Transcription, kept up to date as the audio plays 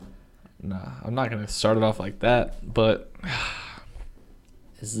I'm not gonna start it off like that, but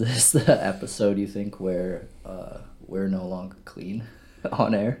Is this the episode you think where we're no longer clean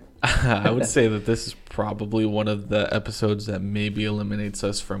on air? I would say that this is probably one of the episodes that maybe eliminates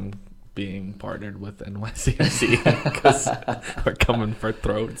us from being partnered with NYCFC because we're coming for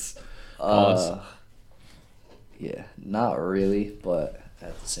throats. Yeah, not really, but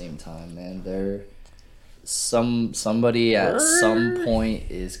at the same time, man, somebody at some point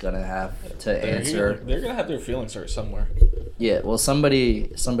is gonna have to answer. They're gonna have their feelings hurt somewhere. Yeah, well,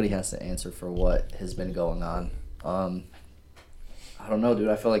 somebody has to answer for what has been going on. I don't know, dude.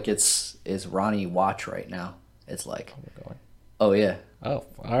 I feel like it's Ronnie watch right now. It's like, oh yeah, Oh,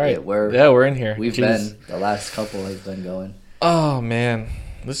 all right. Yeah, we're in here. We've Jeez. been the last couple has been going. Oh man,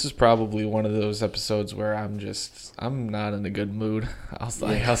 this is probably one of those episodes where I'm not in a good mood. I'll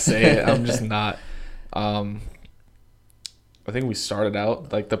say it. I'm just not. I think we started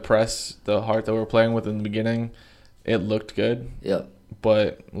out like the heart that we were playing with in the beginning. It looked good. Yep.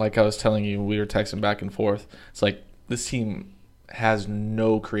 But like I was telling you, we were texting back and forth. It's like this team has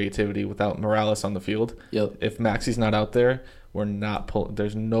no creativity without Morales on the field. Yep. If Maxi's not out there, we're not pulling.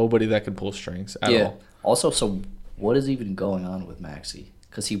 There's nobody that can pull strings at all. Also, so what is even going on with Maxi?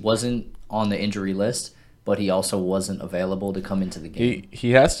 Because he wasn't on the injury list, but he also wasn't available to come into the game.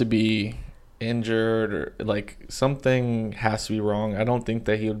 He has to be injured or like something has to be wrong. I don't think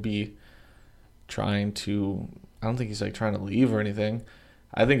that he would be trying to. I don't think he's like trying to leave or anything.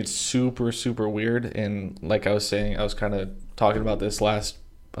 I think it's super, super weird. And like I was saying, I was kind of talking about this last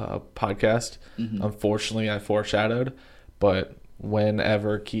podcast. Mm-hmm. Unfortunately, I foreshadowed. But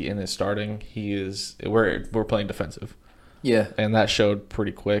whenever Keaton is starting, we're playing defensive. Yeah. And that showed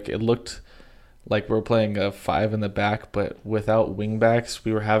pretty quick. It looked like we're playing a 5 in the back, but without wing backs.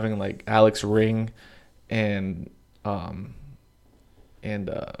 We were having like Alex Ring and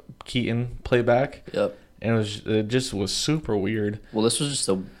Keaton play back. Yep. And it just was super weird. Well, this was just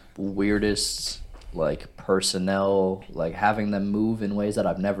the weirdest, like, personnel, like, having them move in ways that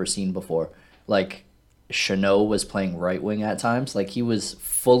I've never seen before. Like, Chanot was playing right wing at times. Like, he was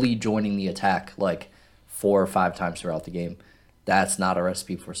fully joining the attack, like, 4 or 5 times throughout the game. That's not a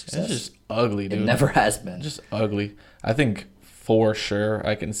recipe for success. It's just ugly, dude. It never has been. Just ugly. I think for sure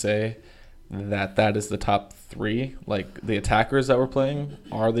I can say that is the top 3. Like, the attackers that we're playing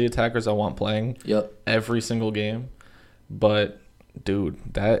are the attackers I want playing every single game. But, dude,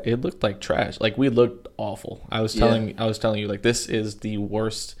 it looked like trash. Like, we looked awful. I was telling you, like, this is the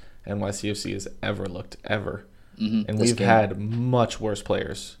worst NYCFC has ever looked, ever. Mm-hmm. And we've had much worse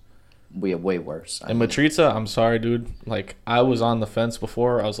players. We have way worse. And Matriza, I'm sorry, dude. Like, I was on the fence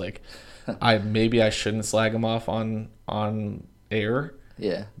before. I was like, maybe I shouldn't slag him off on air.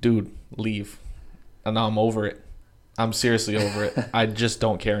 Yeah. Dude, leave. And now I'm over it. I'm seriously over it. I just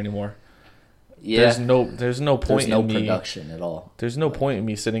don't care anymore. Yeah. There's no point there's no in me production at all. There's no point in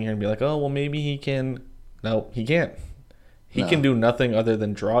me sitting here and be like, oh well, maybe he can. No, he can't. He can do nothing other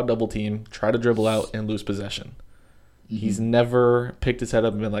than draw a double team, try to dribble out, and lose possession. Mm-hmm. He's never picked his head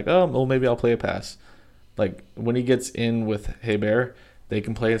up and been like, oh well, maybe I'll play a pass. Like when he gets in with Heber, they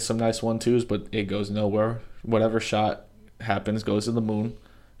can play some nice 1-2s, but it goes nowhere. Whatever shot happens goes to the moon.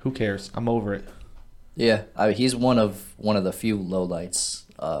 Who cares? I'm over it. Yeah, he's one of the few lowlights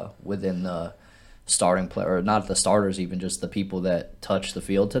within the starting play, or not the starters, even just the people that touch the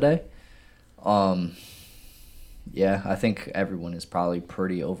field today. Yeah, I think everyone is probably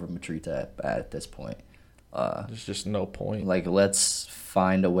pretty over Matrita at this point. There's just no point. Like, let's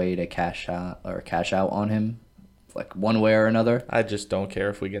find a way to cash out on him, like one way or another. I just don't care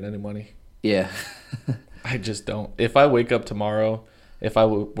if we get any money. Yeah. I just don't. If I wake up tomorrow,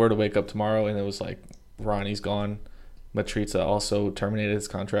 were to wake up tomorrow and it was like Ronnie's gone, Matriza also terminated his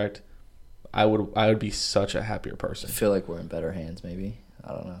contract, I would be such a happier person. I feel like we're in better hands, maybe.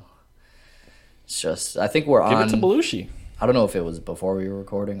 I don't know. It's just, I think we're Give on. Give it to Belushi. I don't know if it was before we were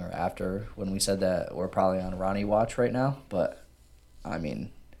recording or after when we said that we're probably on Ronnie watch right now, but I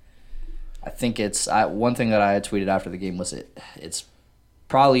mean, I think one thing that I had tweeted after the game was it's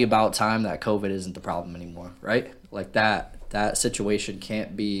probably about time that COVID isn't the problem anymore, right? Like that situation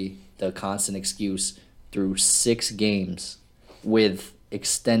can't be the constant excuse through 6 games with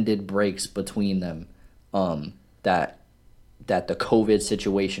extended breaks between them, that the COVID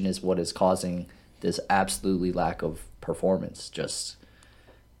situation is what is causing this absolutely lack of performance. Just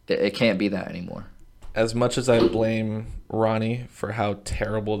it can't be that anymore. As much as I blame Ronnie for how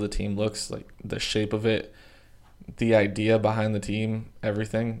terrible the team looks, like the shape of it, the idea behind the team,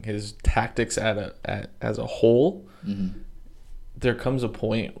 everything, his tactics as a whole, there comes a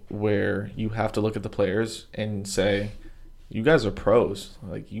point where you have to look at the players and say, you guys are pros.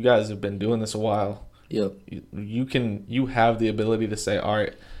 Like, you guys have been doing this a while. Yep. You have the ability to say, all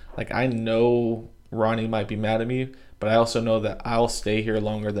right, like, I know Ronnie might be mad at me, but I also know that I'll stay here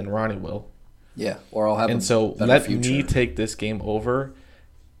longer than Ronnie will. Yeah, or I'll have and a so better let future. me take this game over.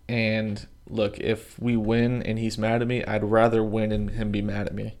 And look, if we win and he's mad at me, I'd rather win and him be mad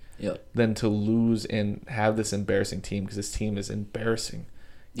at me than to lose and have this embarrassing team, because this team is embarrassing.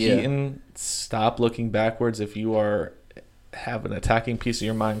 Yeah. Keaton, stop looking backwards if you have an attacking piece of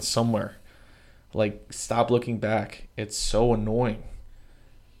your mind somewhere. Like, stop looking back. It's so annoying.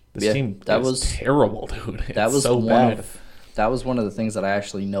 This team was terrible, dude. That was so bad. That was one of the things that I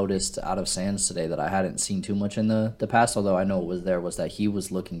actually noticed out of Sands today that I hadn't seen too much in the past, although I know it was there, was that he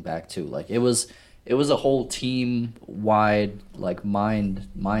was looking back too. Like, it was a whole team-wide, like,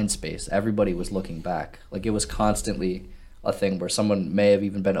 mind space. Everybody was looking back. Like, it was constantly a thing where someone may have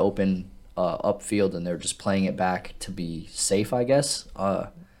even been open upfield and they're just playing it back to be safe, I guess.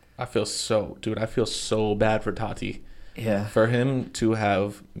 I feel so bad for Tati. Yeah. For him to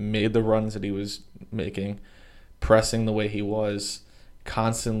have made the runs that he was making, pressing the way he was,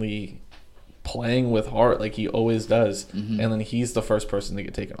 constantly playing with heart like he always does, and then he's the first person to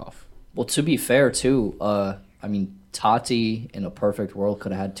get taken off. Well, to be fair, too, I mean, Tati, in a perfect world,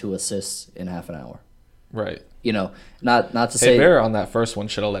 could have had 2 assists in half an hour. Right. You know, not to say... Bear on that first one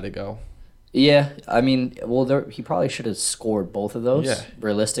should have let it go. Yeah, I mean, well, he probably should have scored both of those,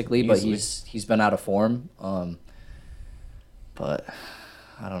 realistically, easily. But he's been out of form. But,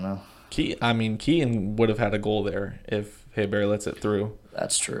 I don't know. Keaton would have had a goal there if Bear lets it through.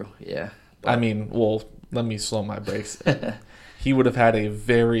 That's true, yeah. But, let me slow my brakes. He would have had a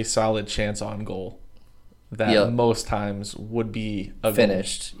very solid chance on goal that most times would be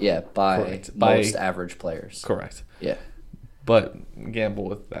finished, by most average players. Correct. Yeah. But gamble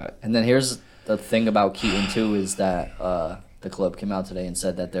with that. And then here's the thing about Keaton, too, is that the club came out today and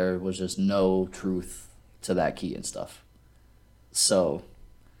said that there was just no truth to that Keaton stuff. So...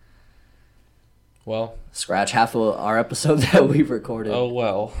 Well, scratch half of our episode that we recorded. Oh,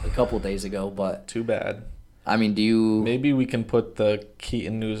 well. A couple days ago, but too bad. I mean, maybe we can put the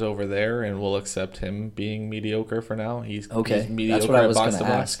Keaton news over there, and we'll accept him being mediocre for now. He's mediocre. That's what I was going to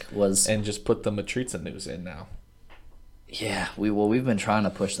ask. And just put the Matrica news in now. Yeah, we've been trying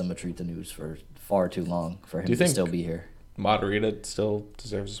to push the Matrica news for far too long for him to still be here. Matarrita still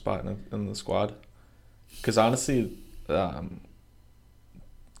deserves a spot in the squad? Because honestly,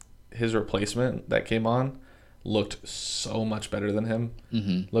 his replacement that came on looked so much better than him.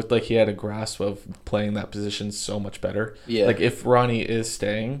 Mm-hmm. Looked like he had a grasp of playing that position so much better. Yeah. Like, if Ronnie is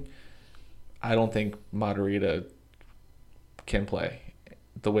staying, I don't think Matarrita can play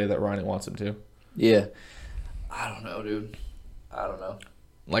the way that Ronnie wants him to. Yeah. I don't know, dude. I don't know.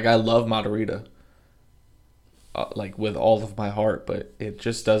 Like, I love Matarrita, like, with all of my heart, but it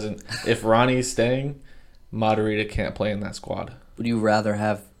just doesn't. If Ronnie's staying, Matarrita can't play in that squad. Would you rather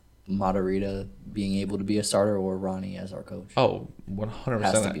have Matarrita being able to be a starter or Ronnie as our coach? Oh,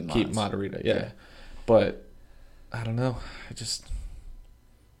 100% keep Matarrita, yeah. But I don't know. It just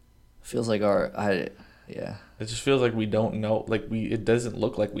feels like It just feels like we don't know. Like, it doesn't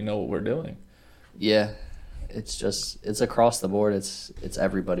look like we know what we're doing. Yeah, it's across the board. It's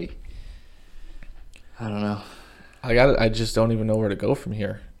everybody. I don't know. I just don't even know where to go from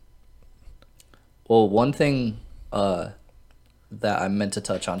here. Well, one thing that I meant to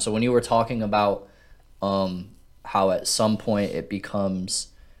touch on. So when you were talking about how at some point it becomes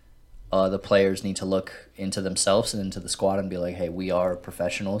the players need to look into themselves and into the squad and be like, hey, we are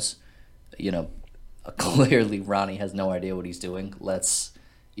professionals. You know, clearly Ronnie has no idea what he's doing. Let's,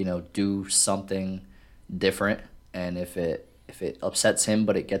 do something different. And if it upsets him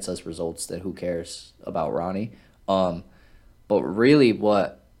but it gets us results, then who cares about Ronnie? But really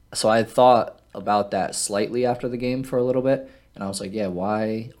so I thought about that slightly after the game for a little bit. And I was like, yeah,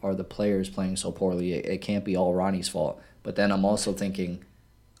 why are the players playing so poorly? It can't be all Ronnie's fault. But then I'm also thinking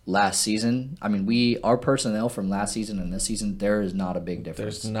last season, I mean, our personnel from last season and this season, there is not a big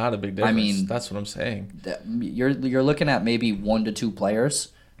difference. There's not a big difference. I mean, that's what I'm saying. You're looking at maybe 1 to 2 players.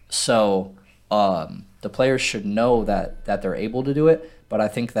 So the players should know that they're able to do it. But I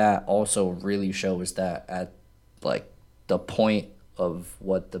think that also really shows that at, like, the point of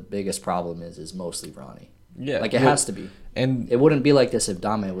what the biggest problem is mostly Ronnie. Yeah. Like, it has to be. And it wouldn't be like this if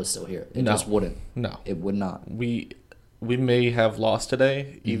Dame was still here. It just wouldn't. No. It would not. We may have lost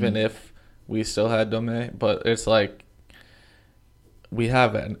today, even if we still had Dame, but it's like we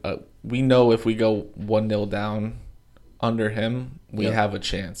know if we go 1-0 down under him, we have a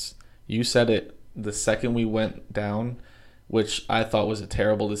chance. You said it the second we went down, which I thought was a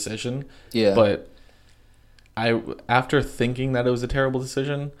terrible decision. Yeah. But after thinking that it was a terrible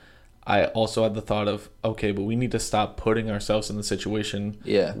decision, I also had the thought of, okay, but we need to stop putting ourselves in the situation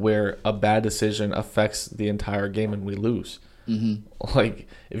where a bad decision affects the entire game and we lose. Mm-hmm. Like,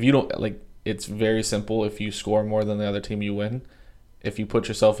 if you don't, like, it's very simple. If you score more than the other team, you win. If you put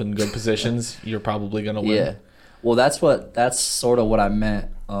yourself in good positions, you're probably going to win. Yeah. Well, that's sort of what I meant.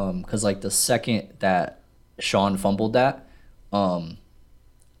 Because, like, the second that Sean fumbled that,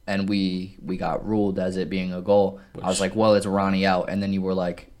 and we got ruled as it being a goal, I was like, well, it's Ronnie out. And then you were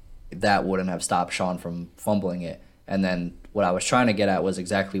like, that wouldn't have stopped Sean from fumbling it. And then what I was trying to get at was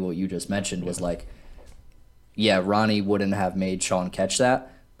exactly what you just mentioned, was like, yeah, Ronnie wouldn't have made Sean catch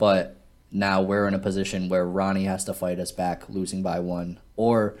that, but now we're in a position where Ronnie has to fight us back, losing by 1.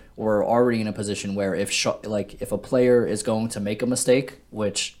 Or we're already in a position where if a player is going to make a mistake,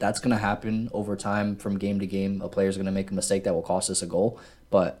 which that's going to happen over time from game to game, a player's going to make a mistake that will cost us a goal.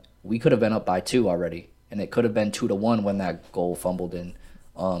 But we could have been up by 2 already, and it could have been 2-1 when that goal fumbled in.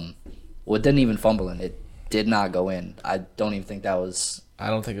 Well, it didn't even fumble in. It did not go in. I don't even think that was. I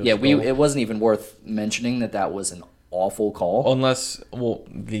don't think it was. It wasn't even worth mentioning that was an awful call. Unless, well,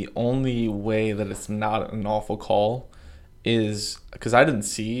 the only way that it's not an awful call is because I didn't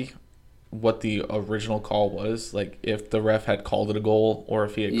see what the original call was. Like, if the ref had called it a goal or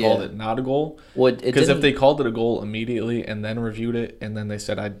if he had called it not a goal. Because if they called it a goal immediately and then reviewed it and then they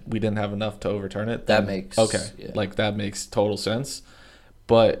said we didn't have enough to overturn it. That makes that makes total sense.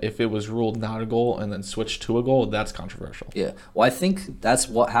 But if it was ruled not a goal and then switched to a goal, that's controversial. Yeah. Well, I think that's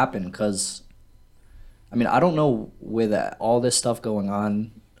what happened because, I mean, I don't know with all this stuff going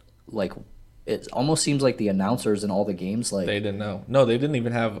on, like, it almost seems like the announcers in all the games, like... They didn't know. No, they didn't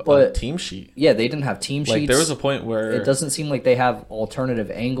even have a team sheet. Yeah, they didn't have team sheets. Like, there was a point where... It doesn't seem like they have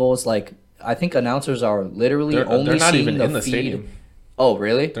alternative angles. Like, I think announcers are literally only not seeing even the in the feed. Stadium. Oh,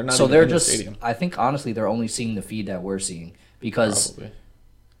 really? They're not so even they're in just, the stadium. I think, honestly, they're only seeing the feed that we're seeing. Because... Probably.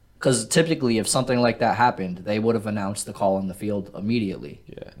 Because typically, if something like that happened, they would have announced the call on the field immediately.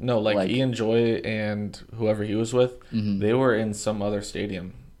 Yeah. No, like Ian Joy and whoever he was with, they were in some other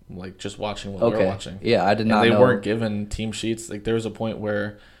stadium, like, just watching what we were watching. Yeah, I did not know. And they weren't given team sheets. Like, there was a point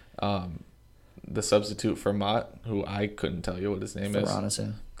where the substitute for Mott, who I couldn't tell you what his name is.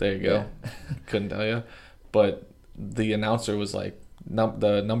 There you go. Yeah. Couldn't tell you. But the announcer was like,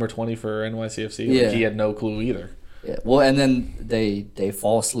 the number 20 for NYCFC. Yeah. Like, he had no clue either. Yeah. Well, and then they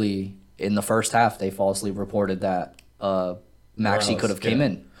falsely, in the first half, they falsely reported that Maxey could have came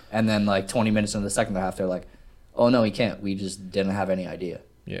in. And then, like, 20 minutes into the second half, they're like, oh, no, he can't. We just didn't have any idea.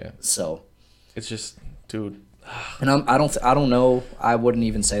 Yeah. So. It's just, dude. And I don't know. I wouldn't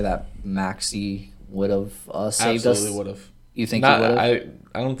even say that Maxey would have saved us. Absolutely would have. You think he would have?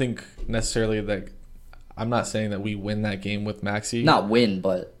 I don't think necessarily that. I'm not saying that we win that game with Maxey. Not win,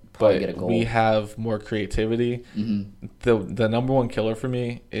 but probably get a goal. We have more creativity. Mm-hmm. The number one killer for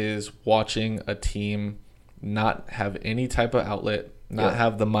me is watching a team not have any type of outlet, not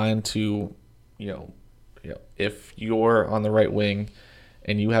have the mind to, if you're on the right wing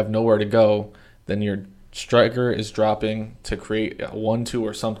and you have nowhere to go, then your striker is dropping to create a 1-2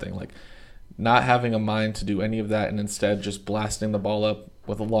 or something. Like, not having a mind to do any of that and instead just blasting the ball up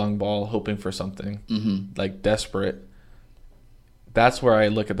with a long ball, hoping for something, like desperate. That's where I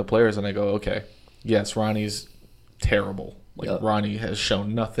look at the players and I go, okay, yes, Ronnie's terrible. Like, Ronnie has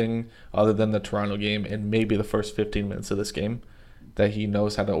shown nothing other than the Toronto game and maybe the first 15 minutes of this game that he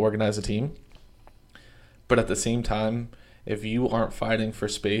knows how to organize a team. But at the same time, if you aren't fighting for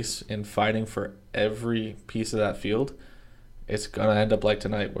space and fighting for every piece of that field, it's going to end up like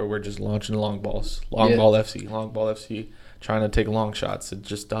tonight where we're just launching long balls. Long ball FC, trying to take long shots. It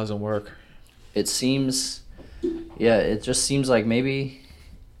just doesn't work. It just seems like maybe...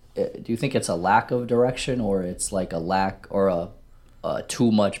 Do you think it's a lack of direction, or it's like a lack or a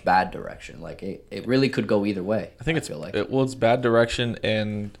too much bad direction? Like, it really could go either way. I think it's bad direction,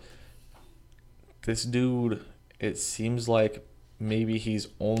 and this dude, it seems like maybe he's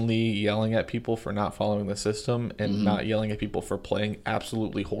only yelling at people for not following the system and not yelling at people for playing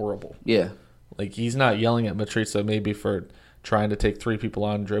absolutely horrible. Yeah. Like, he's not yelling at Matriza maybe for trying to take 3 people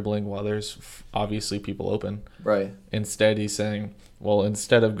on dribbling while there's obviously people open. Right. Instead, he's saying, well,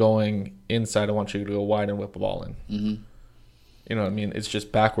 instead of going inside, I want you to go wide and whip the ball in. Mm-hmm. You know what I mean? It's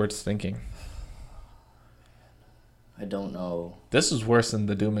just backwards thinking. I don't know. This is worse than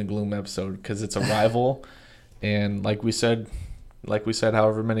the doom and gloom episode because it's a rival. And like we said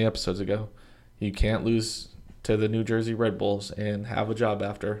however many episodes ago, you can't lose to the New Jersey Red Bulls and have a job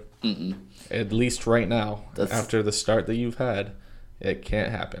after. Mm-mm. At least right now, after the start that you've had, it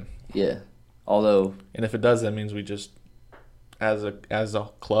can't happen. Yeah. Although... And if it does, that means we just, as a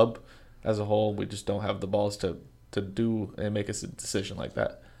club, as a whole, we just don't have the balls to do and make a decision like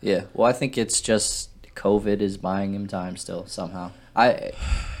that. Yeah, well, I think it's just COVID is buying him time still somehow.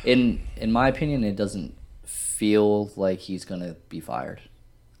 In my opinion, it doesn't feel like he's gonna be fired.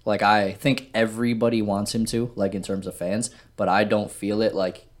 Like, I think everybody wants him to, like, in terms of fans, but I don't feel it,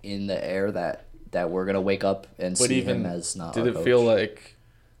 like, in the air that we're gonna wake up and see him as not. Did it feel like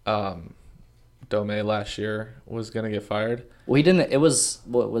Dome last year was gonna get fired? Well, he didn't. It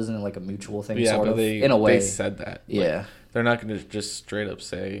wasn't it like a mutual thing? Yeah, sort but of, they in a way they said that. Yeah, like, they're not gonna just straight up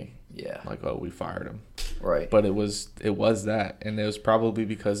say like, oh, we fired him. Right. But it was that, and it was probably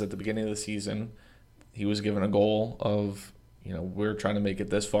because at the beginning of the season, he was given a goal of, we're trying to make it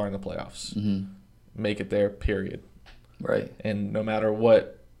this far in the playoffs, make it there, period. Right. And no matter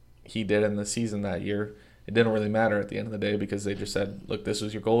what he did in the season that year, it didn't really matter at the end of the day because they just said, look, this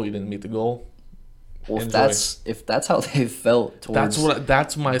was your goal, you didn't meet the goal. Well, if that's how they felt towards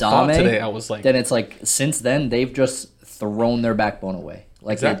that's my Dame, thought today. I was like, then it's like since then they've just thrown their backbone away.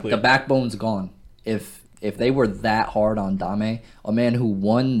 Like, exactly. The backbone's gone. If they were that hard on Dame, a man who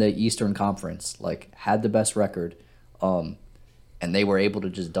won the Eastern Conference, like, had the best record, and they were able to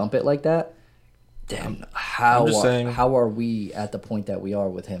just dump it like that, then how are we at the point that we are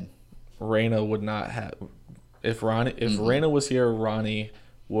with him? Reyna would not have. If Reyna was here, Ronnie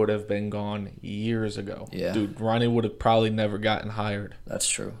would have been gone years ago. Yeah. Dude, Ronnie would have probably never gotten hired. That's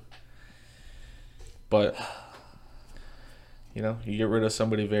true. But, you get rid of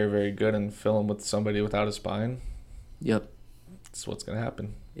somebody very, very good and fill him with somebody without a spine. Yep. That's what's going to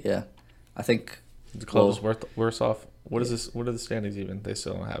happen. Yeah. I think the club is worse off. What is this? What are the standings even? They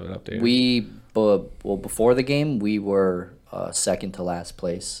still don't have it updated. Before the game, we were second to last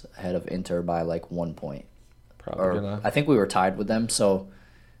place, ahead of Inter by like 1 point. I think we were tied with them, so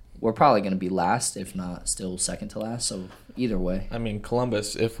we're probably going to be last, if not still second to last. So either way. I mean,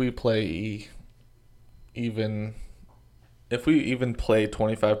 Columbus, if we play even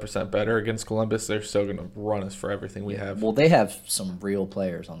 25% better against Columbus, they're still going to run us for everything we have. Well, they have some real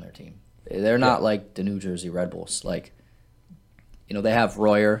players on their team. They're not like the New Jersey Red Bulls. Like, they have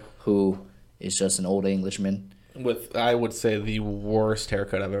Royer, who is just an old Englishman. With, I would say, the worst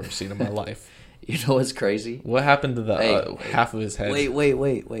haircut I've ever seen in my life. You know what's crazy? What happened to the half of his head? Wait.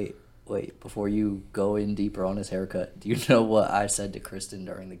 Before you go in deeper on his haircut, do you know what I said to Kristen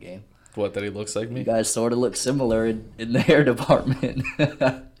during the game? What, that he looks like me? You guys sort of look similar in the hair department.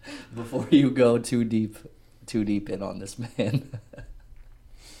 Before you go too deep in on this man.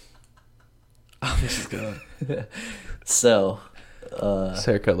 I'm just gonna. So, his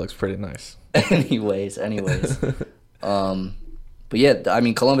haircut looks pretty nice. Anyways. But yeah, I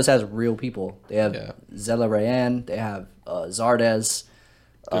mean, Columbus has real people. They have Zelarayan, they have Zardes,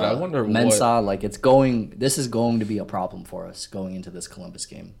 Dude, I wonder Mensah. Like, this is going to be a problem for us going into this Columbus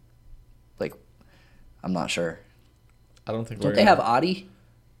game. Like, I'm not sure. I don't think Don't they have Adi?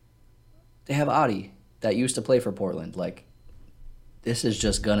 They have Adi that used to play for Portland. Like, this is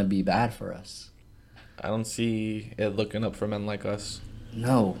just gonna be bad for us. I don't see it looking up for men like us.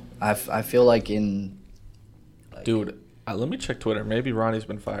 No, I feel like dude, let me check Twitter. Maybe Ronnie's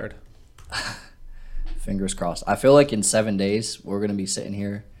been fired. Fingers crossed. I feel like in 7 days we're gonna be sitting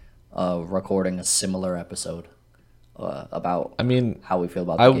here, recording a similar episode, about. how we feel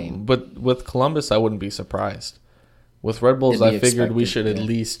about the game. But with Columbus, I wouldn't be surprised. With Red Bulls, I figured we should at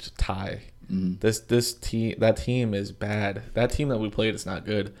least tie. Mm-hmm. That team is bad. That team that we played is not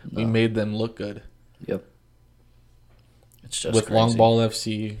good. No. We made them look good. Yep. It's just with crazy. Long Ball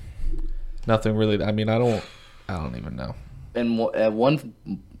FC, nothing really. I mean, I don't even know. And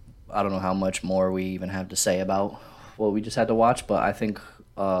I don't know how much more we even have to say about what we just had to watch, but I think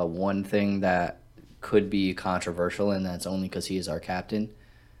one thing that could be controversial, and that's only because he is our captain.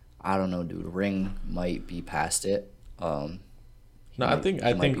 I don't know, dude. Ring might be past it. I think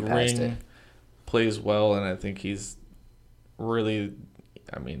Ring plays well, and I think he's really,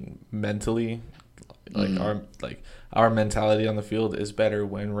 mentally, our mentality on the field is better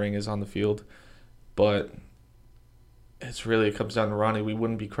when Ring is on the field, but it comes down to Ronnie. We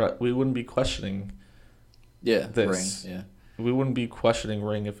wouldn't be questioning. This. Ring. Yeah. We wouldn't be questioning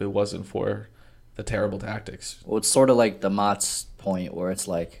Ring if it wasn't for the terrible tactics. Well, it's sort of like the Mott's point, where it's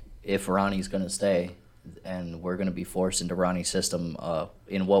like, if Ronnie's gonna stay, and we're gonna be forced into Ronnie's system,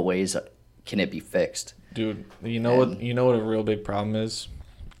 in what ways can it be fixed? Dude, you know what a real big problem is?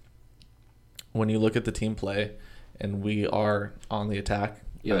 When you look at the team play, and we are on the attack.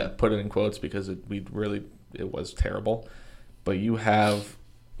 Yeah. I put it in quotes because it was terrible. But you have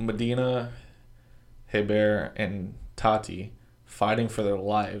Medina, Hebert, and Tati fighting for their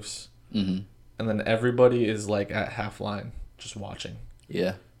lives. Mm-hmm. And then everybody is like at half line just watching.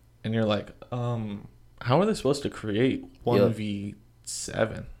 Yeah. and you're like, how are they supposed to create 1v7,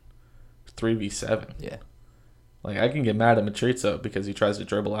 3v7? Yeah. Like, I can get mad at Matriza because he tries to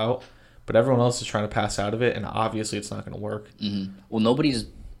dribble out, but everyone else is trying to pass out of it, and obviously it's not going to work. Mm-hmm. Well, nobody's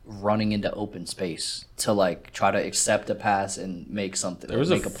running into open space to like try to accept a pass and make something. There was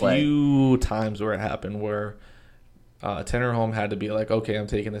make a play. few times where it happened where Tennerholm had to be like, okay, I'm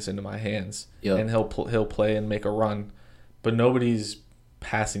taking this into my hands, and he'll play and make a run, but nobody's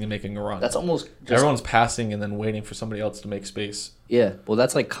passing and making a run. That's almost everyone's passing and then waiting for somebody else to make space. Yeah, well,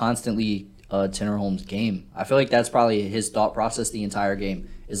 that's like constantly Tennerholm's game. I feel like that's probably his thought process the entire game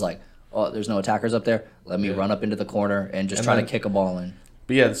is like, oh, there's no attackers up there. Let me run up into the corner and just try to kick a ball in.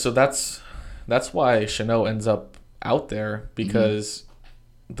 But yeah, so that's why Chanot ends up out there because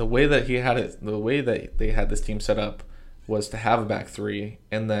the way that they had this team set up was to have a back three,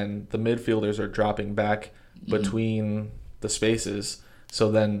 and then the midfielders are dropping back between the spaces. So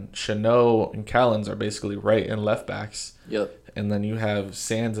then Chanot and Callens are basically right and left backs. Yep. And then you have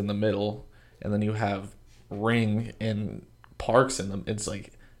Sands in the middle, and then you have Ring and Parks in them. It's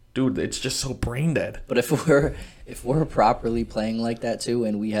like, dude, it's just so brain dead. But if we're properly playing like that too,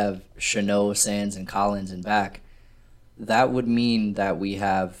 and we have Chanot, Sands, and Collins in back, that would mean that we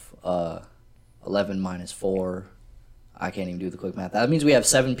have 11 minus 4. I can't even do the quick math. That means we have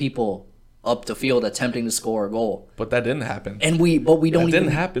 7 people up the field attempting to score a goal. But that didn't happen. And we don't That even didn't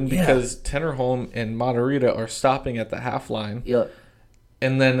happen because Tennerholm and Matarrita are stopping at the half line. Yeah.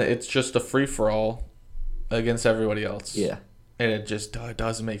 And then it's just a free for all against everybody else. Yeah. And it just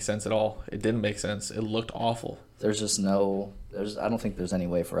doesn't make sense at all. It didn't make sense. It looked awful. I don't think there's any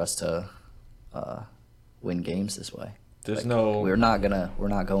way for us to win games this way. We're not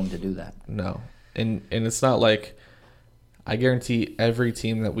going to do that. No. And it's not like, I guarantee every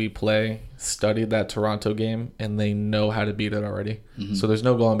team that we play studied that Toronto game and they know how to beat it already. Mm-hmm. So there's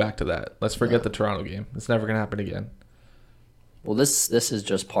no going back to that. Let's forget the Toronto game. It's never going to happen again. Well, this is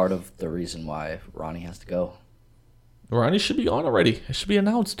just part of the reason why Ronnie has to go. Ronnie should be on already. It should be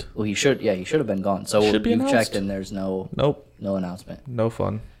announced. Well, he should have been gone. So you've checked and there's no announcement. No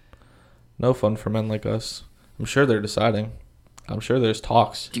fun. No fun for men like us. I'm sure they're deciding. I'm sure there's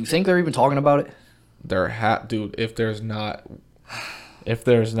talks. Do you think they're even talking about it? Dude, if there's not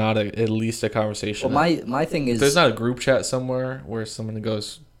at least a conversation. Well, my thing is, there's not a group chat somewhere where someone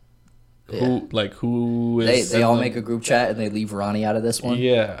goes, who is? They all make a group chat and they leave Ronnie out of this one.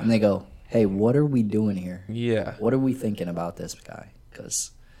 Yeah, and they go, "Hey, what are we doing here? Yeah, what are we thinking about this guy?" Because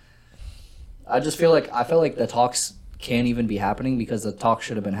I feel like the talks can't even be happening because the talk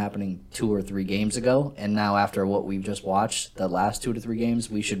should have been happening 2 or 3 games ago, and now after what we've just watched, the last 2 to 3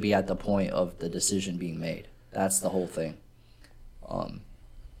 games, we should be at the point of the decision being made. That's the whole thing. I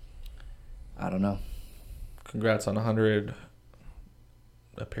don't know. Congrats on 100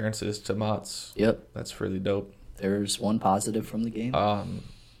 appearances to Mott's. Yep, that's really dope. There's one positive from the game.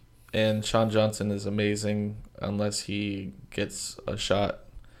 And Sean Johnson is amazing unless he gets a shot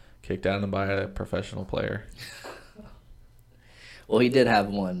kicked out of him by a professional player. Well, he did have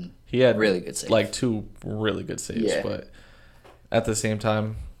one. He had really good saves. Like 2 really good saves, but at the same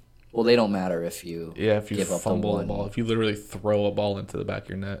time, well, they don't matter if you give fumble the ball, if you literally throw a ball into the back of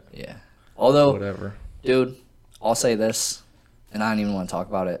your net. Yeah. Although, whatever, dude, I'll say this, and I don't even want to talk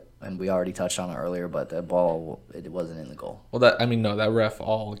about it, and we already touched on it earlier, but the ball, it wasn't in the goal. Well, that ref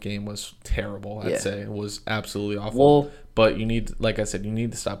all game was terrible. I'd say it was absolutely awful. Well, but like I said, you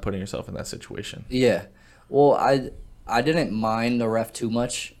need to stop putting yourself in that situation. Yeah. Well, I didn't mind the ref too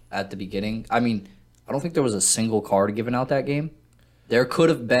much at the beginning. I mean, I don't think there was a single card given out that game. There could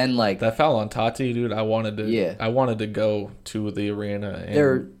have been like that foul on Tati, dude. I wanted to go to the arena.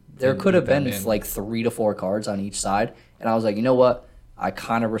 And, there could have been like 3 to 4 cards on each side, and I was like, you know what? I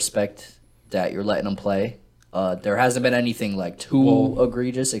kind of respect that you're letting them play. There hasn't been anything like too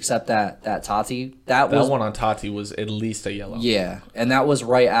egregious except that Tati. That one on Tati was at least a yellow. Yeah, and that was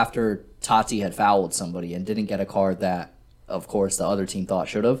right after Tati had fouled somebody and didn't get a card that, of course, the other team thought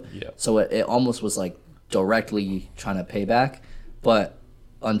should have. Yeah. So it almost was like directly trying to pay back. But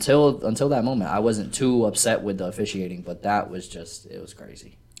until that moment, I wasn't too upset with the officiating. But that was it was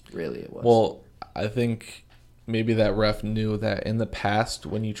crazy. Really, it was. Well, I think maybe that ref knew that in the past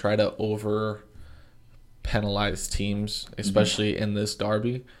when you try to over penalize teams, especially in this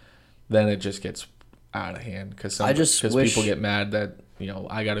derby, then it just gets out of hand because people get mad that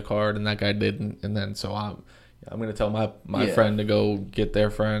I got a card and that guy didn't, and then so I'm gonna tell my friend to go get their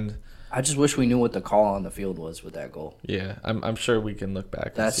friend. I just wish we knew what the call on the field was with that goal. Yeah, I'm sure we can look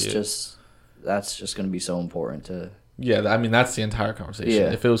back. That's just gonna be so important to. Yeah, I mean that's the entire conversation.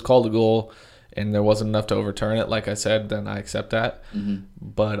 Yeah. If it was called a goal, and there wasn't enough to overturn it, like I said, then I accept that. Mm-hmm.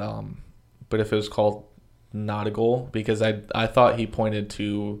 But if it was called not a goal, because I thought he pointed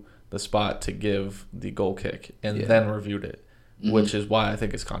to the spot to give the goal kick and then reviewed it, which is why I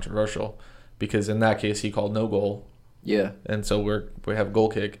think it's controversial, because in that case he called no goal. Yeah. And so we have goal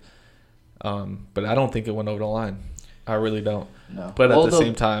kick. But I don't think it went over the line. I really don't. No. But at the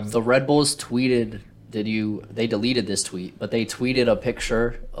same time, the Red Bulls tweeted. They deleted this tweet, but they tweeted a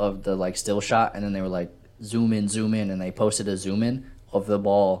picture of the like still shot, and then they were like zoom in, and they posted a zoom in of the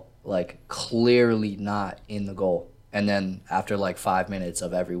ball like clearly not in the goal. And then after like 5 minutes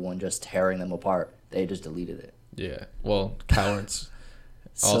of everyone just tearing them apart, they just deleted it. Yeah. Well, cowards.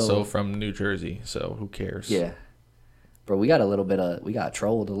 Also from New Jersey, so who cares? Yeah. Bro, we got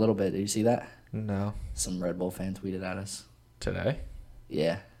trolled a little bit. Did you see that? No. Some Red Bull fan tweeted at us. Today?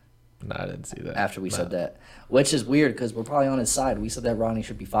 Yeah. No, I didn't see that. After we said that. Which is weird because we're probably on his side. We said that Ronnie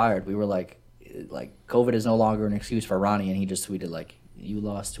should be fired. We were like, COVID is no longer an excuse for Ronnie, and he just tweeted, like, you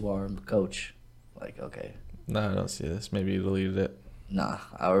lost to our coach. Like, okay. No, I don't see this. Maybe you deleted it. Nah.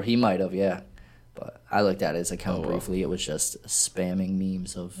 Or he might have, yeah. But I looked at his account briefly. It was just spamming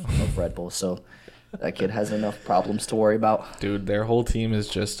memes of Red Bull. So that kid has enough problems to worry about. Dude, their whole team is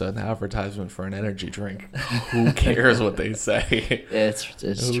just an advertisement for an energy drink. Who cares what they say? It's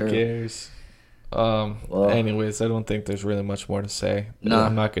Who true. Who cares? Anyways, I don't think there's really much more to say. No.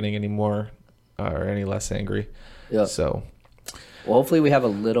 I'm not getting any more or any less angry. Yep. So, well, hopefully we have a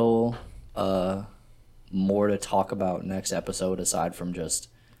little more to talk about next episode aside from just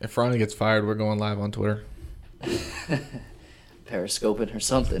if Ronnie gets fired, we're going live on Twitter. Periscoping or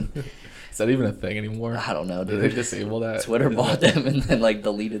something. Is that even a thing anymore? I don't know, Did dude. they disable that? Twitter bought them and then like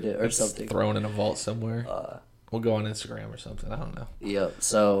deleted it or something. Thrown in a vault somewhere. We'll go on Instagram or something. I don't know. Yep.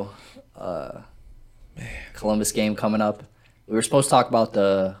 So, Columbus game coming up. We were supposed to talk about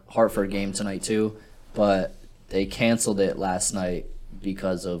the Hartford game tonight too, but they canceled it last night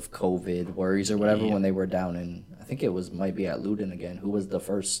because of COVID worries or whatever when they were down in, I think it might be at Loudoun again. Who was the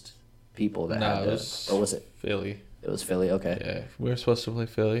first people that had or was it Philly? It was Philly, okay. Yeah, we were supposed to play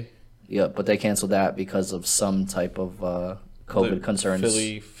Philly. Yeah, but they canceled that because of some type of COVID concerns.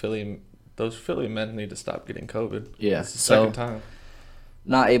 Those Philly men need to stop getting COVID. Yeah, it's the second time.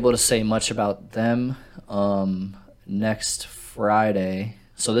 Not able to say much about them. Next Friday,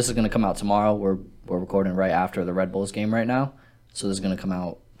 so this is going to come out tomorrow. We're recording right after the Red Bulls game right now, so this is going to come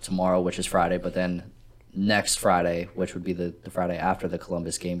out tomorrow, which is Friday. But then next Friday, which would be the Friday after the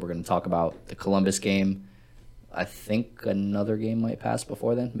Columbus game, we're going to talk about the Columbus game. I think another game might pass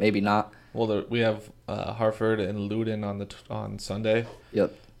before then. Maybe not. Well, we have Hartford and Loudoun on Sunday.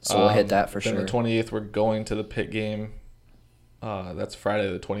 Yep. So we'll hit that for then sure. The 28th, we're going to the Pitt game. That's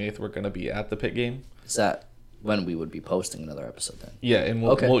Friday the 28th. We're going to be at the Pitt game. Is that when we would be posting another episode then? Yeah, and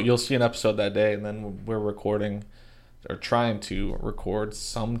you'll see an episode that day, and then we're recording or trying to record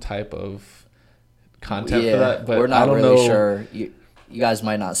some type of content for that. But we're not I don't really know. Sure. You guys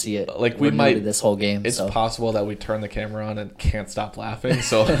might not see it. Like we're we might new to this whole game. It's so. possible that we turn the camera on and can't stop laughing.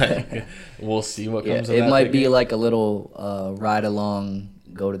 So like, we'll see what comes. It might be like a little ride along,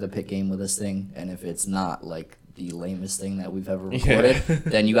 go to the Pitt game with this thing, and if it's not like the lamest thing that we've ever recorded,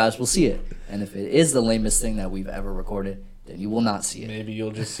 then you guys will see it. And if it is the lamest thing that we've ever recorded, then you will not see it. Maybe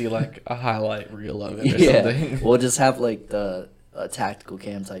you'll just see like a highlight reel of it or something. We'll just have like the tactical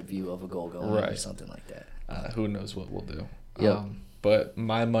cam type view of a goal going or something like that. Who knows what we'll do. Yep. But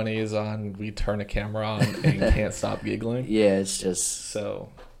my money is on we turn a camera on and can't stop giggling. Yeah, it's just... So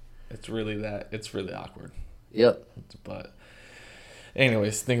it's really awkward. Yep. But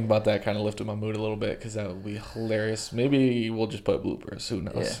anyways, thinking about that kind of lifted my mood a little bit because that would be hilarious. Maybe we'll just put bloopers. Who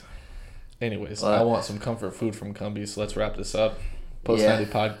knows? Yeah. Anyways, I want some comfort food from Cumby, so let's wrap this up. Post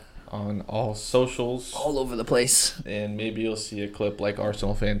 90 Pod on all socials. All over the place. And maybe you'll see a clip like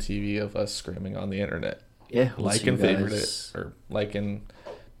Arsenal Fan TV of us screaming on the internet. Yeah, like and favorite it, or like and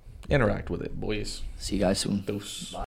interact with it, boys. See you guys soon. Deuce. Bye.